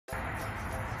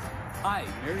Hi,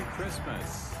 Merry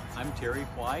Christmas. I'm Terry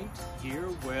White here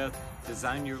with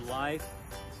Design Your Life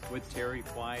with Terry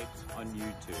White on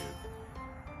YouTube.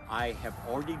 I have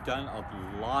already done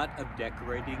a lot of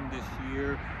decorating this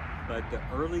year, but the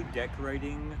early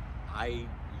decorating, I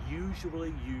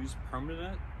usually use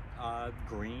permanent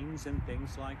greens and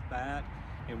things like that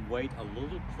and wait a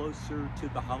little closer to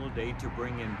the holiday to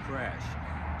bring in fresh.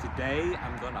 Today,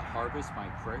 I'm going to harvest my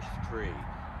fresh tree.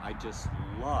 I just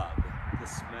love the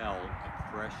smell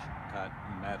of fresh cut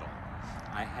metal.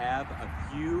 I have a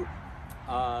few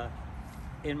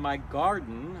in my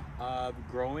garden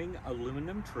growing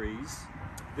aluminum trees.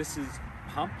 This is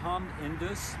Pom-Pom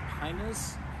Indus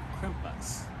Pinus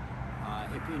Crimpus.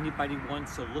 If anybody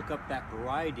wants to look up that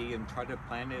variety and try to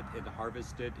plant it and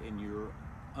harvest it in your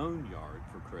own yard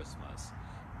for Christmas.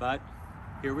 But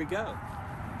here we go.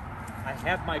 I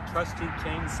have my trusty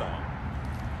chainsaw.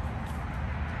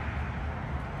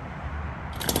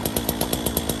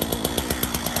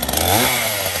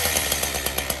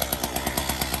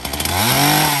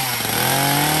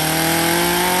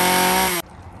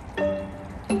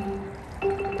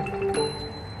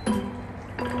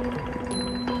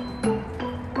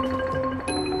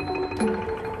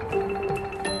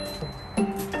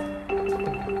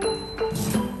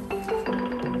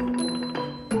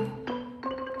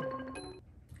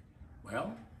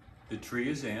 Well, the tree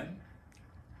is in.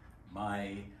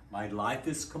 My life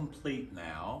is complete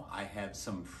now. I have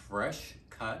some fresh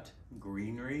cut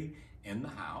greenery in the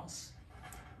house.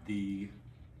 The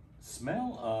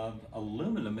smell of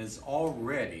aluminum is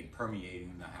already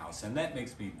permeating the house, and that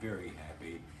makes me very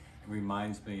happy. It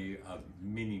reminds me of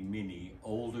many, many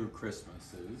older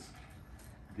Christmases.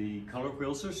 The color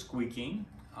wheels are squeaking.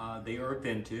 They are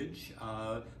vintage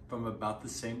from about the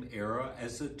same era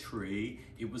as the tree.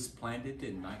 It was planted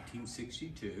in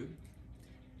 1962.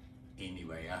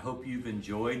 Anyway, I hope you've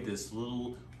enjoyed this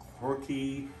little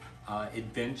quirky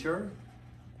adventure.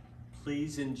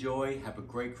 Please enjoy, have a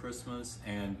great Christmas,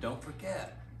 and don't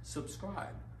forget,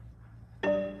 subscribe.